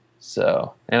distance.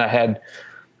 So, and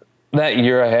that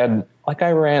year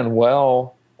I ran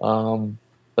well,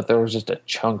 but there was just a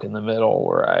chunk in the middle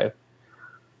where I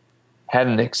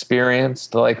hadn't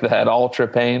experienced like that ultra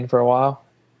pain for a while,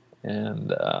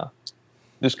 and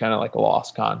just kind of like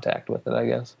lost contact with it, I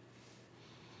guess.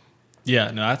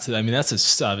 Yeah, no,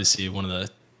 that's obviously one of the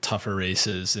tougher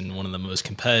races and one of the most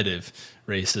competitive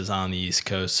races on the East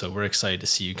Coast. So we're excited to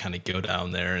see you kind of go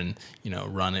down there and,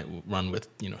 run with,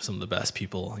 some of the best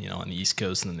people, on the East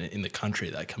Coast and in the country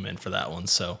that come in for that one.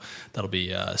 So that'll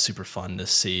be super fun to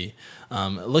see.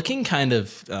 Looking kind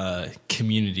of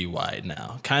community wide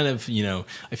now, kind of,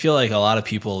 I feel like a lot of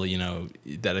people,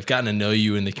 that have gotten to know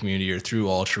you in the community or through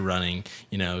ultra running,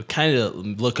 kind of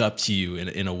look up to you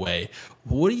in a way.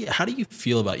 How do you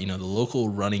feel about, the local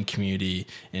running community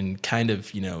and kind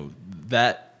of,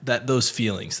 that those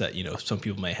feelings that, some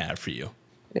people may have for you?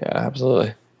 Yeah,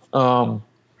 absolutely.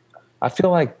 I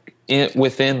feel like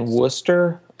within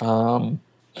Worcester,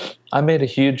 I made a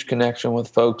huge connection with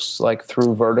folks like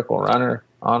through Vertical Runner,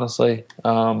 honestly.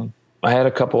 I had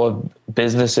a couple of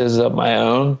businesses of my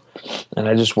own and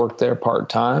I just worked there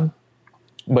part-time,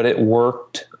 but it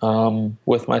worked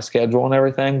with my schedule and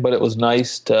everything. But it was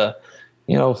nice to,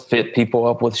 fit people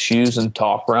up with shoes and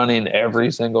talk running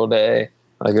every single day.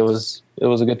 Like it was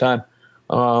a good time.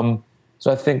 So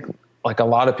I think like a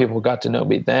lot of people got to know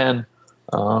me then.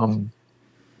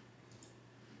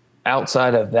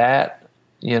 Outside of that,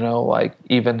 like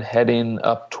even heading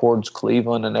up towards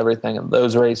Cleveland and everything in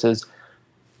those races,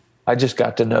 I just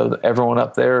got to know everyone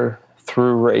up there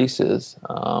through races.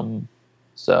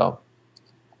 So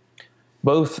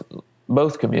both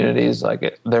communities,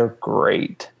 like they're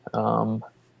great.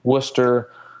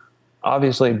 Worcester,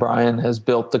 obviously Brian has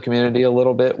built the community a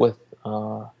little bit with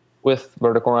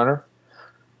Vertical Runner.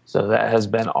 So that has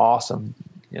been awesome.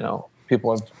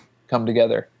 People have come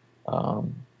together.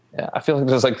 Yeah, I feel like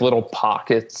there's like little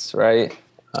pockets, right?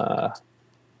 Yeah,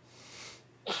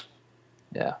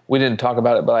 we didn't talk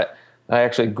about it, but I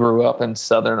actually grew up in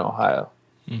Southern Ohio.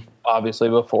 Obviously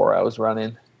before I was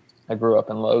running, I grew up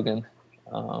in Logan.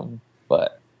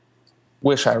 But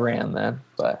wish I ran then,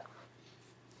 but.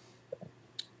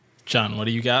 John, what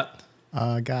do you got?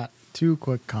 I got two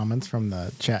quick comments from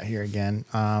the chat here again,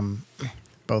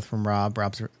 both from Rob.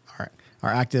 Rob's our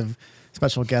active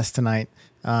special guest tonight.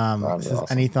 Says, awesome.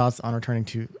 Any thoughts on returning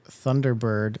to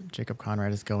Thunderbird? Jacob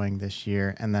Conrad is going this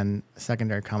year. And then a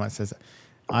secondary comment says,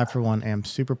 I, for one, am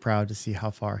super proud to see how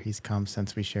far he's come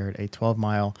since we shared a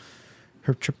 12-mile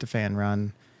tryptophan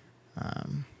run.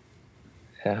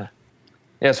 Yeah.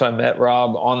 Yeah, so I met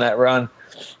Rob on that run.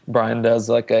 Brian does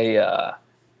like a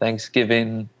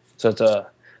Thanksgiving, so it's a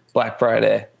Black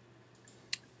Friday,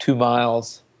 2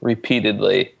 miles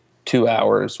repeatedly, 2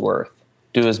 hours worth.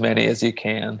 Do as many as you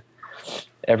can.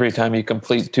 Every time you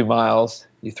complete 2 miles,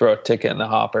 you throw a ticket in the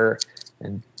hopper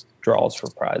and draws for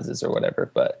prizes or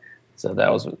whatever. But so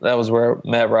that was where I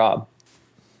met Rob.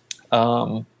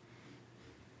 I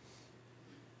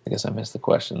guess I missed the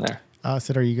question there. I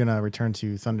said, are you going to return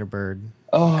to Thunderbird?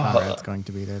 Oh, Conrad's going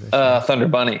to be there this year. Thunder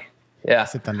Bunny. Yeah. I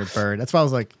said Thunderbird. That's why I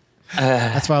was like,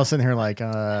 that's why I was sitting here like,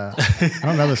 I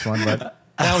don't know this one, but.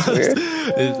 Sounds weird.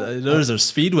 There's a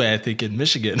speedway, I think, in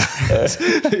Michigan.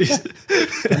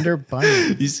 Thunder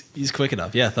Bunny. He's quick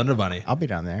enough. Yeah, Thunder Bunny. I'll be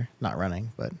down there, not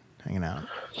running, but hanging out.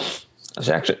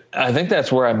 I think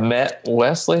that's where I met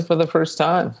Wesley for the first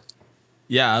time.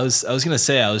 Yeah, I was gonna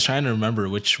say, I was trying to remember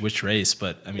which race,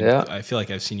 but I mean, Yeah. I feel like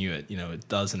I've seen you at a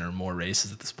dozen or more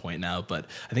races at this point now. But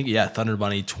I think Thunder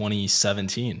Bunny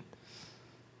 2017.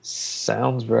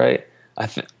 Sounds right.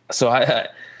 So. I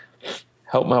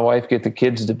helped my wife get the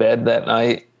kids to bed that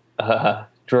night.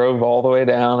 Drove all the way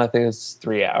down. I think it was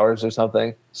 3 hours or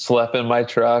something. Slept in my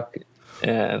truck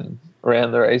and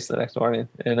ran the race the next morning,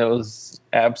 and it was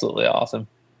absolutely awesome.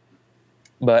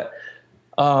 But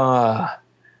I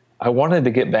wanted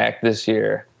to get back this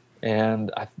year,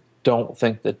 and I don't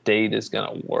think the date is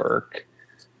going to work.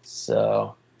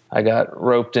 So I got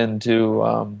roped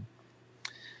into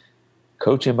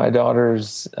coaching my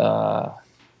daughter's 3rd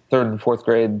and 4th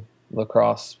grade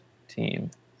lacrosse team.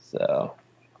 So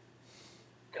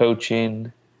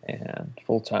coaching and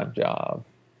full-time job.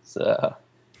 So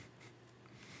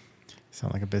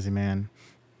Sound like a busy man.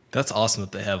 That's awesome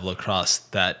that they have lacrosse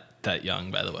that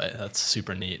young, by the way. That's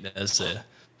super neat. As a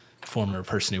former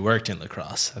person who worked in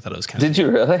lacrosse, I thought it was kind of. Did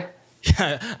you really?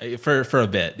 Yeah, for a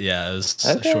bit. Yeah, it was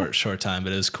Okay. a short time,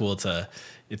 but it was cool to.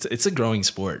 It's a growing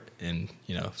sport, and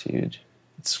It's huge.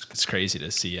 it's crazy to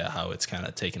see how it's kind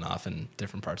of taken off in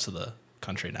different parts of the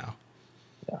country now.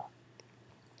 Yeah.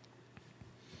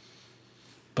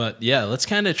 But yeah, let's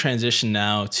kind of transition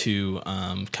now to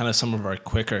kind of some of our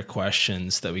quicker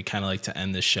questions that we kind of like to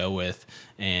end the show with.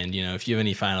 And, if you have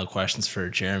any final questions for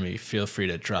Jeremy, feel free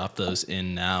to drop those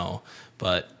in now.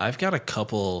 But I've got a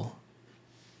couple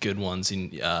good ones.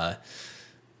 Here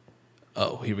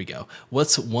we go.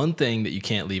 What's one thing that you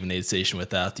can't leave an aid station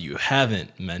without that you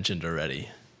haven't mentioned already?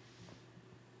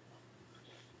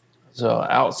 So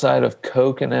outside of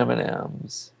Coke and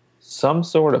M&Ms, some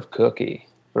sort of cookie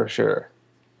for sure.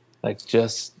 Like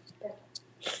just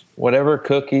whatever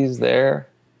cookie's there,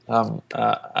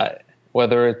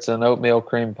 whether it's an oatmeal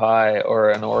cream pie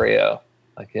or an Oreo,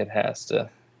 like it has to.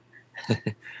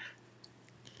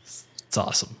 It's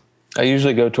awesome. I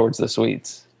usually go towards the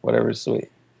sweets, whatever's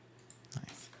sweet.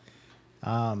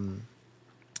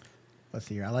 Let's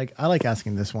see here. I like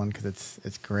asking this one because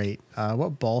it's great.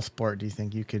 What ball sport do you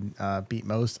think you could beat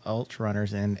most ultra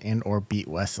runners in and or beat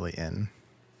Wesley in?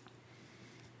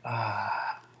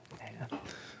 Man.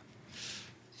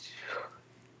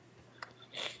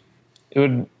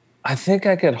 I think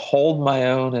I could hold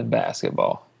my own in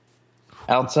basketball.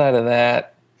 Outside of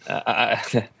that, I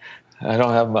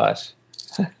don't have much.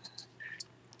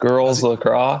 Girls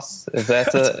lacrosse, is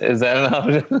that an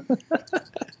option?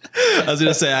 I was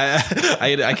gonna say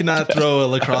I cannot throw a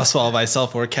lacrosse ball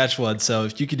myself or catch one. So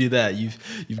if you could do that,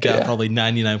 you've got probably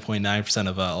 99.9%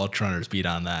 of ultra runners beat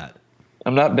on that.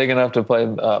 I'm not big enough to play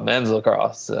men's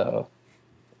lacrosse, so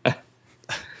it's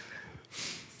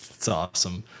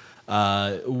awesome.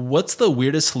 What's the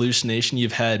weirdest hallucination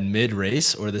you've had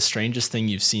mid-race, or the strangest thing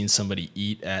you've seen somebody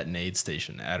eat at an aid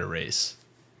station at a race?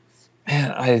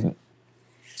 man,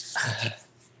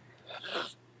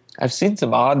 I've seen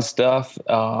some odd stuff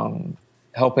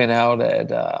helping out at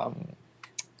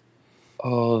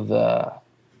the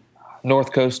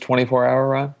North Coast 24-hour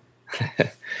run.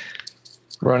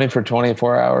 Running for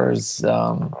 24 hours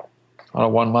on a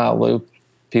 1 mile loop,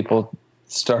 people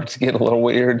start to get a little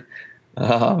weird.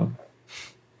 I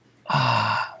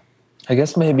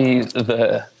guess maybe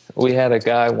we had a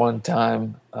guy one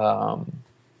time,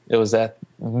 it was at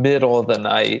middle of the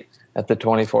night at the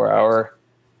 24-hour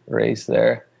race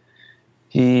there.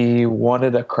 He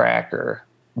wanted a cracker,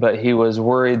 but he was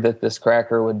worried that this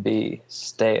cracker would be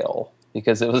stale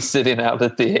because it was sitting out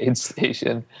at the aid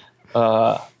station.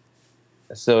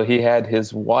 So he had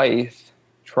his wife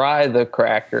try the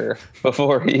cracker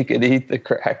before he could eat the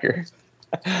cracker.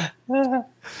 That's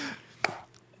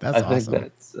I think awesome.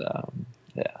 that's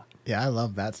Yeah, I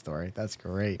love that story. That's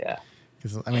great. yeah.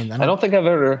 Because I mean, I don't think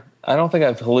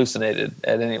I've hallucinated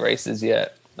at any races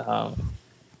yet that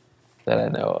I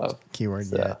know of. keyword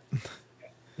So. yet.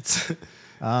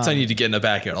 So I need to get in the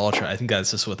backyard ultra. I think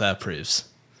that's just what that proves.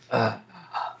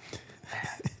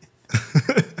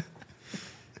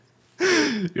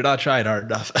 You're not trying hard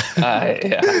enough.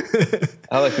 Yeah.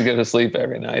 I like to go to sleep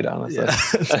every night, honestly.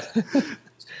 Yeah.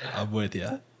 I'm with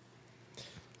you.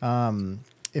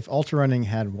 If ultra running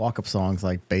had walk-up songs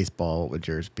like baseball, what would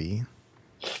yours be?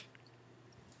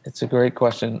 It's a great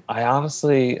question. I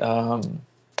honestly,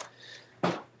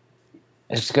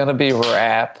 it's going to be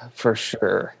rap for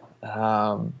sure.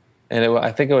 And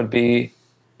I think it would be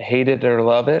Hate It or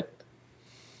Love It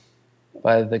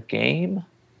by The Game.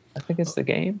 I think it's The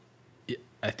Game.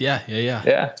 Yeah.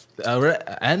 We're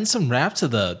adding some rap to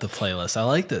the playlist. I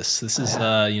like this. This is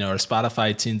our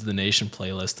Spotify Tunes of the Nation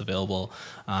playlist available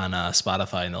on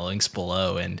Spotify in the links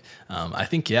below. And I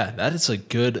think that is a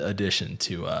good addition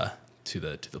to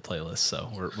the playlist.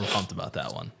 So we're pumped about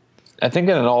that one. I think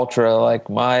in an ultra, like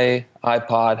my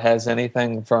iPod has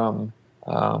anything from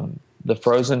the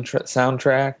Frozen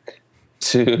soundtrack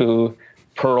to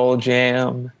Pearl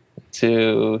Jam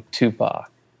to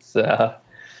Tupac. So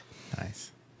nice.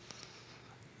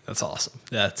 That's awesome.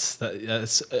 That's.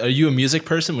 Are you a music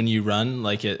person when you run,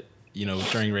 like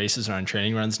during races or on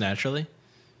training runs naturally?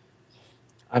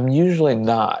 I'm usually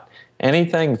not.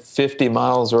 Anything 50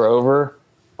 miles or over,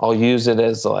 I'll use it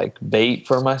as like bait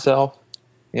for myself,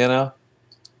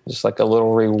 just like a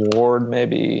little reward,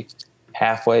 maybe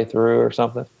halfway through or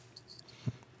something.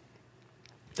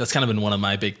 That's kind of been one of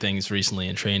my big things recently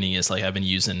in training is like I've been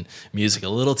using music a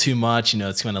little too much.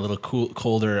 It's kind of a little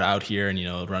colder out here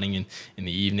and, running in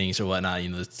the evenings or whatnot,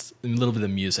 it's a little bit of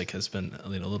music has been a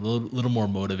little more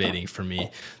motivating for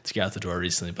me to get out the door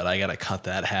recently, but I got to cut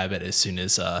that habit as soon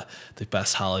as the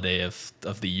best holiday of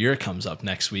the year comes up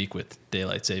next week with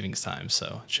daylight savings time.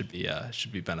 So it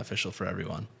should be beneficial for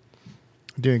everyone.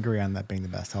 I do agree on that being the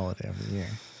best holiday of the year.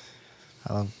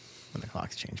 I love when the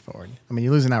clocks change forward. I mean,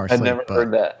 you lose an hour sleep. I've never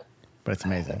heard that. But it's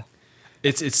amazing.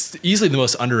 It's easily the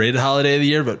most underrated holiday of the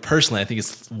year, but personally, I think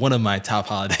it's one of my top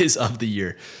holidays of the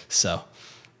year. So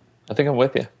I think I'm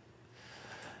with you.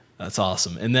 That's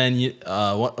awesome. And then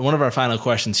one of our final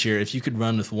questions here, if you could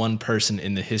run with one person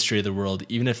in the history of the world,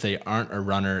 even if they aren't a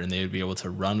runner and they would be able to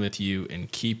run with you and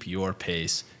keep your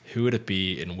pace, who would it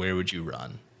be and where would you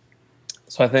run?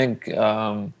 So I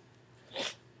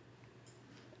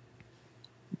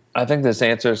think this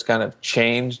answer has kind of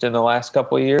changed in the last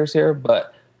couple of years here,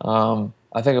 but I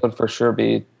think it would for sure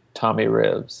be Tommy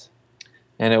Ribs,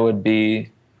 and it would be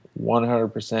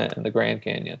 100% in the Grand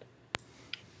Canyon.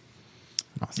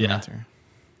 Awesome answer.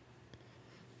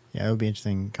 Yeah, it would be an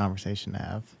interesting conversation to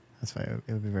have. That's why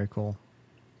it would be very cool.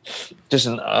 Just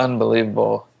an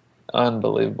unbelievable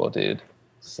dude.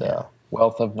 So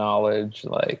wealth of knowledge,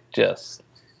 like just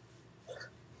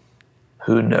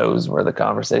who knows where the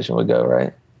conversation would go,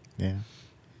 right? Yeah.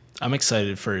 I'm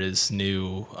excited for his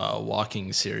new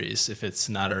walking series. If it's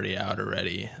not already out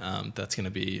already, that's going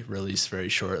to be released very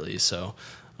shortly. So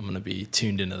I'm going to be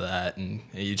tuned into that, and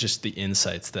just the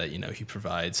insights that he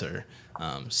provides are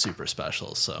super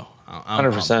special. So I'm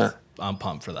 100%. I'm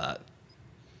pumped for that.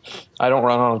 I don't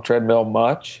run on a treadmill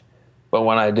much, but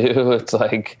when I do, it's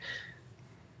like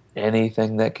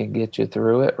anything that can get you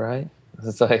through it, right?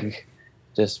 It's like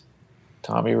just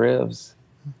Tommy Ribs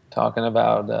talking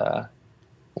about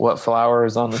what flower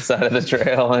is on the side of the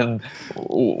trail and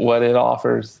what it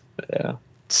offers. Yeah.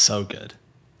 So good.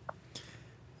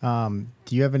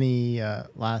 Do you have any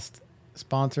last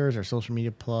sponsors or social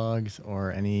media plugs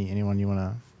or anyone you want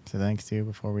to say thanks to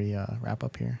before we wrap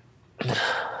up here?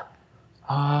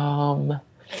 No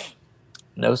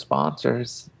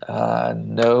sponsors.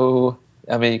 No.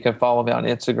 I mean, you can follow me on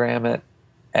Instagram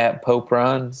at Pope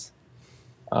Runs.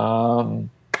 I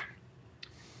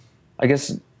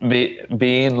guess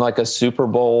being like a Super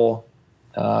Bowl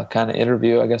kind of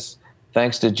interview, I guess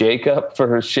thanks to Jacob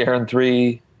for sharing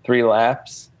three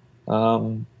laps.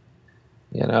 Tons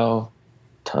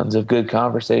of good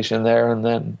conversation there. And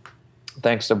then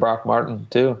thanks to Brock Martin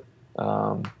too.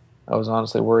 I was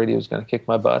honestly worried he was going to kick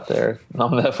my butt there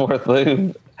on that fourth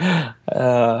loop.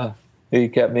 He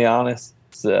kept me honest.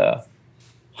 So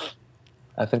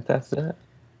I think that's it.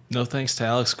 No thanks to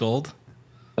Alex Gold.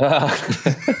 Well,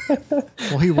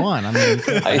 he won. I mean,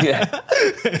 yeah.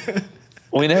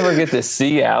 We never get to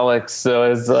see Alex,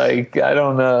 so it's like I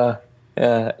don't know.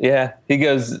 Yeah, he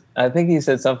goes. I think he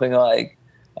said something like,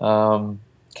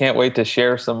 "Can't wait to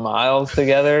share some miles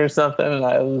together" or something. And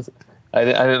I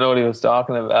didn't know what he was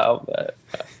talking about. But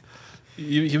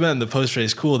you meant the post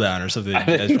race cool down or something. You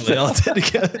guys really all did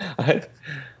together.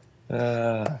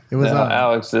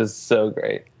 Alex is so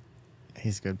great.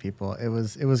 He's good people. It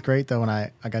was great though when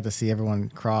I got to see everyone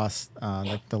cross,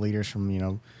 like the leaders from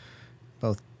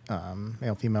both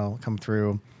male, female, come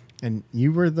through. And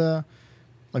you were like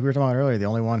we were talking about earlier, the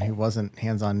only one who wasn't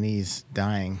hands on knees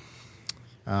dying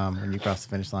when you crossed the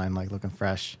finish line, like looking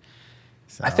fresh.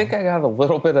 So. I think I got a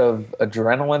little bit of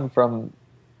adrenaline from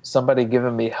somebody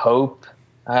giving me hope.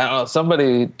 I don't know.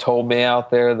 Somebody told me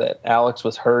out there that Alex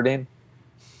was hurting.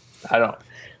 I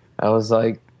was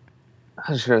like,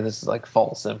 I'm sure this is like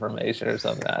false information or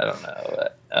something. I don't know.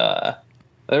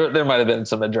 But there might have been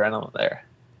some adrenaline there.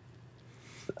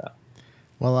 So.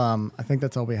 Well, I think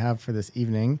that's all we have for this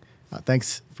evening.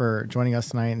 Thanks for joining us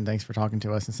tonight, and thanks for talking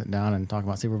to us and sitting down and talking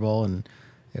about Super Bowl. And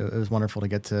it was wonderful to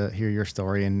get to hear your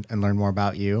story and learn more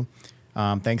about you.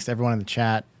 Thanks to everyone in the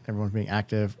chat, everyone being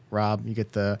active. Rob, you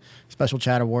get the special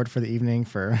chat award for the evening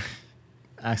for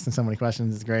asking so many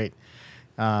questions. It's great.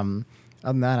 Other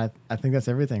than that, I think that's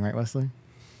everything, right, Wesley?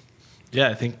 Yeah,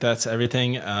 I think that's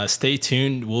everything. Stay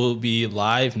tuned. We'll be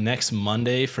live next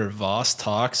Monday for Voss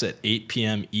Talks at 8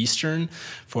 p.m. Eastern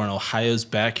for an Ohio's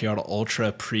Backyard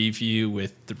Ultra preview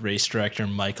with the race director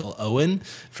Michael Owen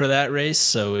for that race.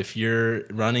 So if you're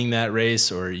running that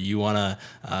race or you want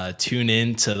to tune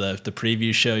in to the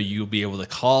preview show, you'll be able to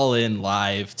call in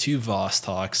live to Voss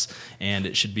Talks, and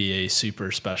it should be a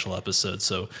super special episode.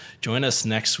 So join us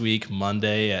next week,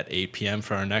 Monday at 8 p.m.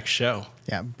 for our next show.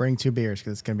 Yeah, bring 2 beers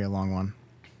because it's going to be a long one.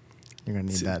 You're going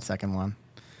to need that second one.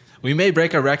 We may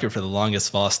break our record for the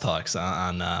longest Voss Talks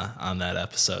on that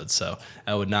episode, so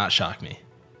that would not shock me.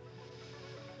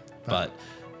 But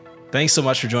thanks so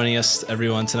much for joining us,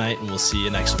 everyone, tonight, and we'll see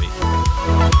you next week.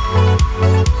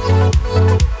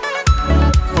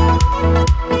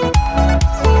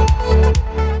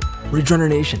 Ridge Runner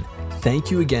Nation,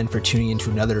 thank you again for tuning in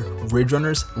to another Ridge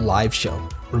Runners live show.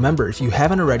 Remember, if you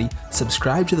haven't already,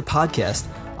 subscribe to the podcast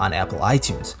on Apple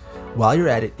iTunes. While you're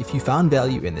at it, if you found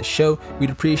value in this show, we'd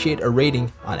appreciate a rating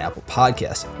on Apple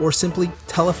Podcasts, or simply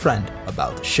tell a friend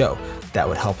about the show. That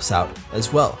would help us out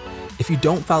as well. If you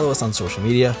don't follow us on social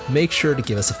media, make sure to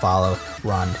give us a follow.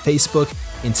 We're on Facebook,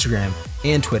 Instagram,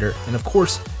 and Twitter. And of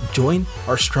course, join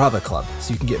our Strava club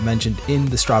so you can get mentioned in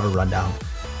the Strava rundown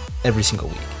every single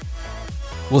week.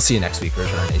 We'll see you next week,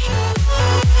 Ridge Runner Nation.